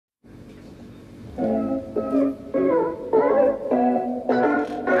The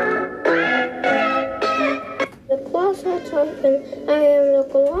colossal titan, I am the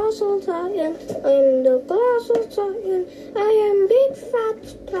colossal titan, I am the colossal titan, I am big fat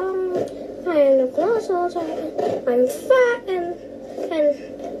strong, I am the colossal titan, I'm fat and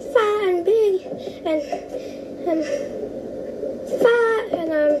big and fat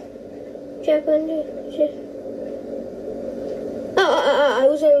and I'm Japanese. I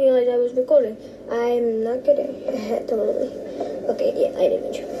wasn't realize I was recording. I'm not kidding. Totally. Okay, yeah, I didn't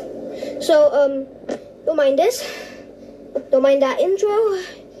mention. So, don't mind this. Don't mind that intro.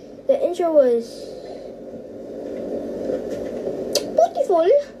 The intro was beautiful.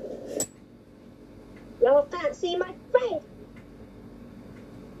 Y'all can't see my face.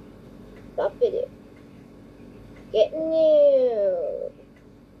 Stop video. Getting new.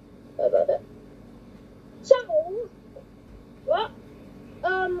 Sorry about that. So, well,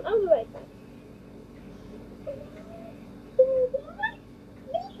 I'll be right back.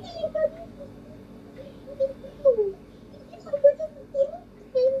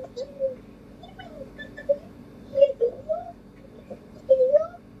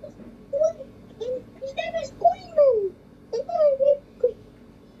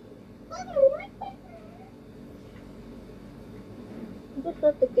 You just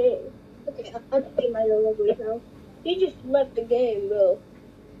left the game. Okay, I'll pay my little voice now. You just left the game, bro.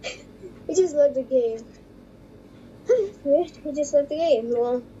 You just left the game. You just left the game.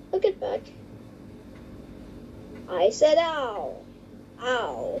 Well, I'll get back. I said ow.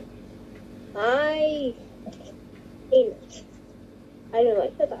 Ow. I ain't it. I don't know,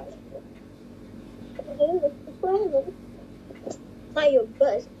 I said that. Not your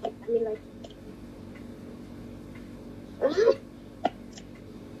buzz. I mean, like.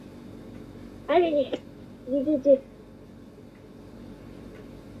 I did it. You did it.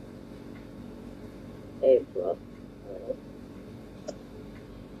 Hey, bro.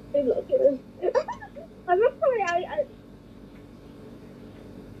 Hey, look at him. I'm not sorry. I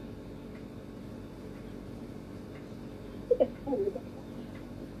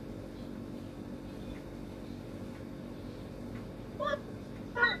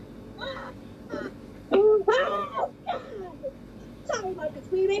sorry about the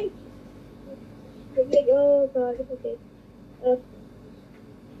screaming. Oh god, okay.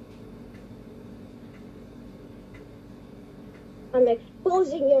 I'm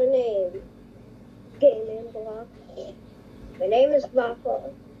exposing your name. Gaming block. My name is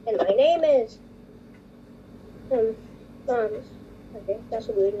Blanco. And my name is Nons. Okay, that's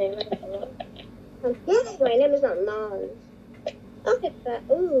a weird name. I don't know. My name is not Nons. I'll get that.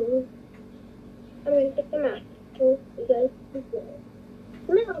 Ooh. I'm gonna get them out. Oh, you guys.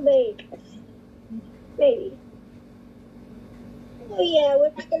 Maybe. Maybe. Oh yeah,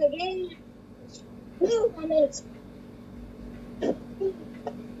 we're back in the game. No comments. The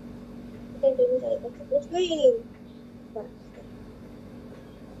screen.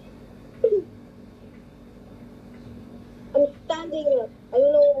 I'm standing up. I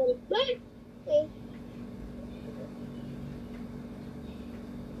don't know where I'm okay.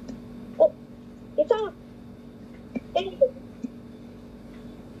 Oh, it's off. Thank you.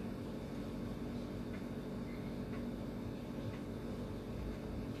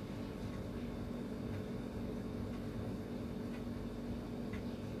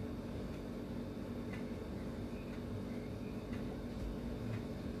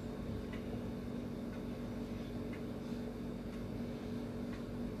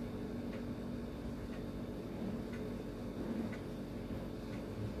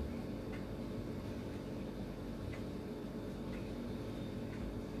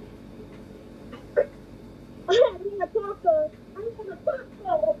 I'm gonna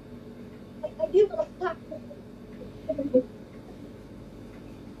taco. I do want a taco.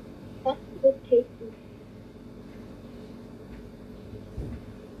 That's good tasty.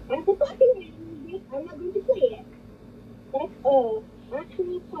 I'm not going to play it. That's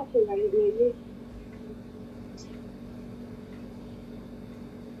actually copyrighted music.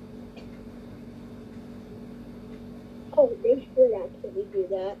 Oh, they should actually do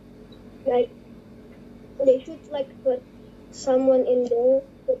that. Like, they should like put someone in there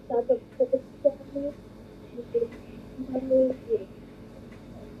with type of family.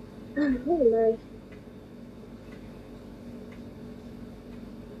 Oh, nice.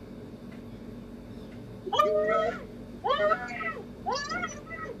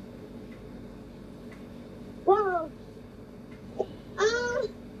 Wow. Oh,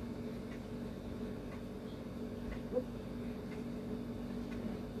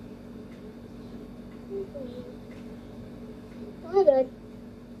 good.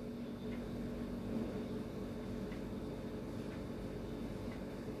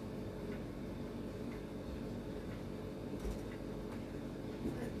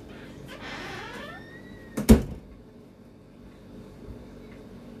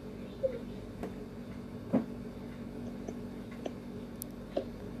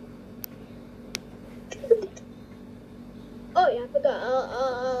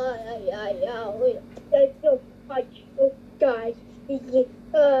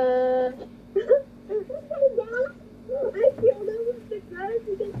 uh, I killed him with the gun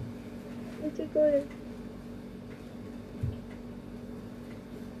because it's a good.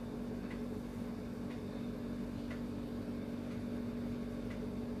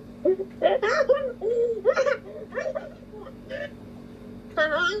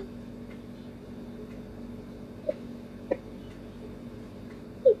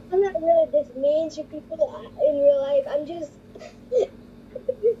 I'm not really this mean to people in real life. I'm just. This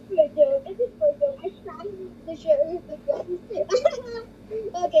is for a joke. This is for a joke. I shot him with the sheriff with guns.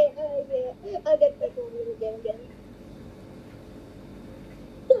 Okay, yeah. I'll get back on it again. Yeah.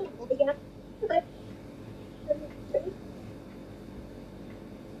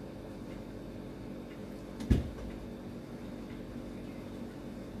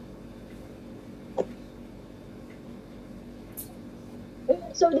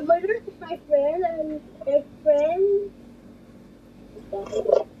 So the murder of my friend and my friend. I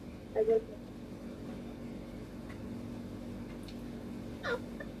don't know.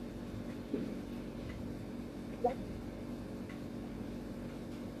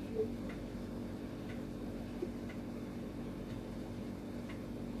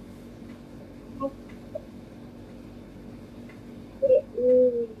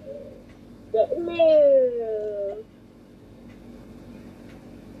 No.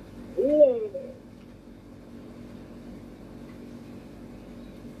 Yeah.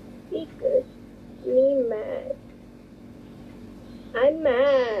 Because me mad. I'm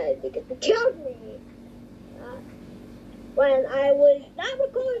mad because you killed me when I was not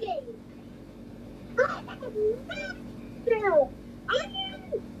recording. I am mad now. I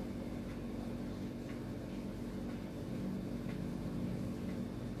am.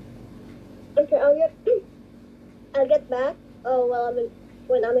 Okay, I'll get back. Oh well,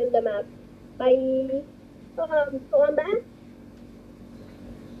 when I'm in the map. Bye. So I'm back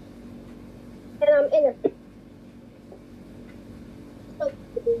and I'm in it. So,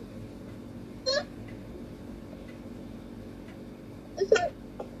 so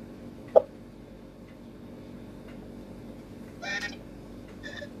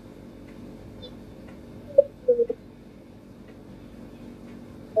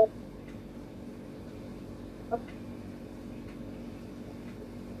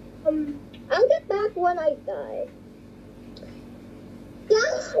I'll get back when I die.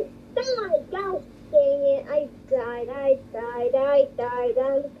 Gosh, dang it, I died.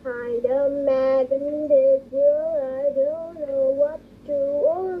 I'm kinda mad in this girl. I don't know what to do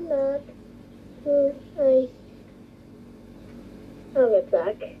or not. I'll get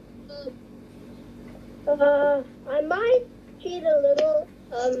back. I might cheat a little.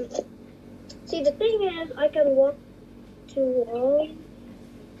 See, the thing is, I can walk too long.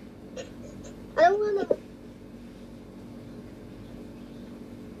 I don't wanna.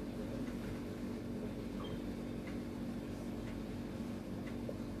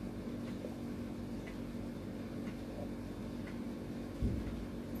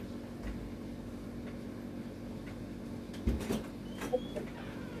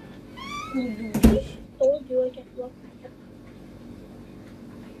 Told you I can walk.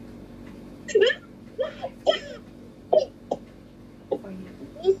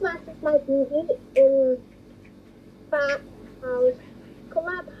 This matches my TV in fat house,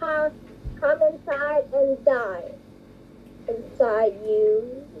 clubhouse, come inside and die. Inside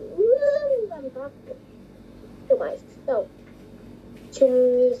you. I'm talking to myself.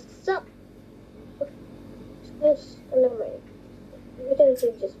 To myself. Yes, never mind. We can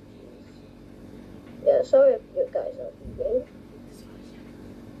see just. Yeah, sorry if you guys are leaving.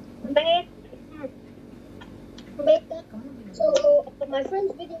 Back. Back. So, my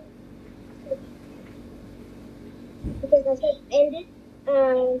friend's video. Because I said ended.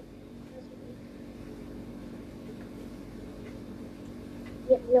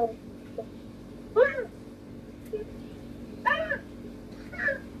 Yeah, no.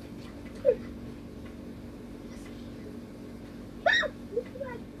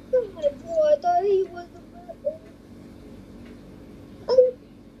 Oh my god, I thought he was the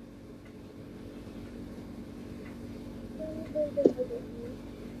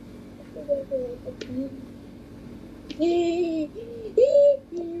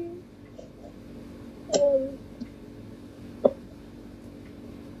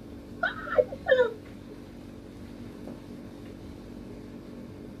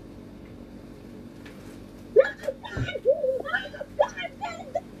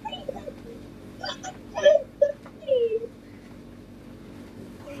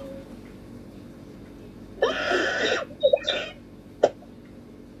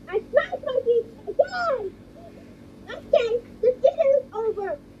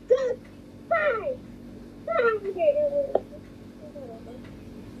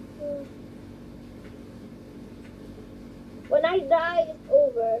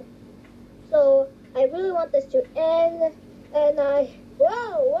to end, and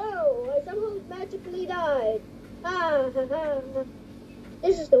whoa, I somehow magically died. Ha ha ha ha.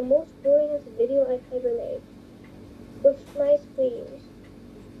 This is the most boringest video I've ever made. With my screams.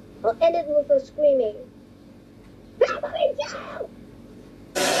 I'll end it with a screaming. Help me, Joe!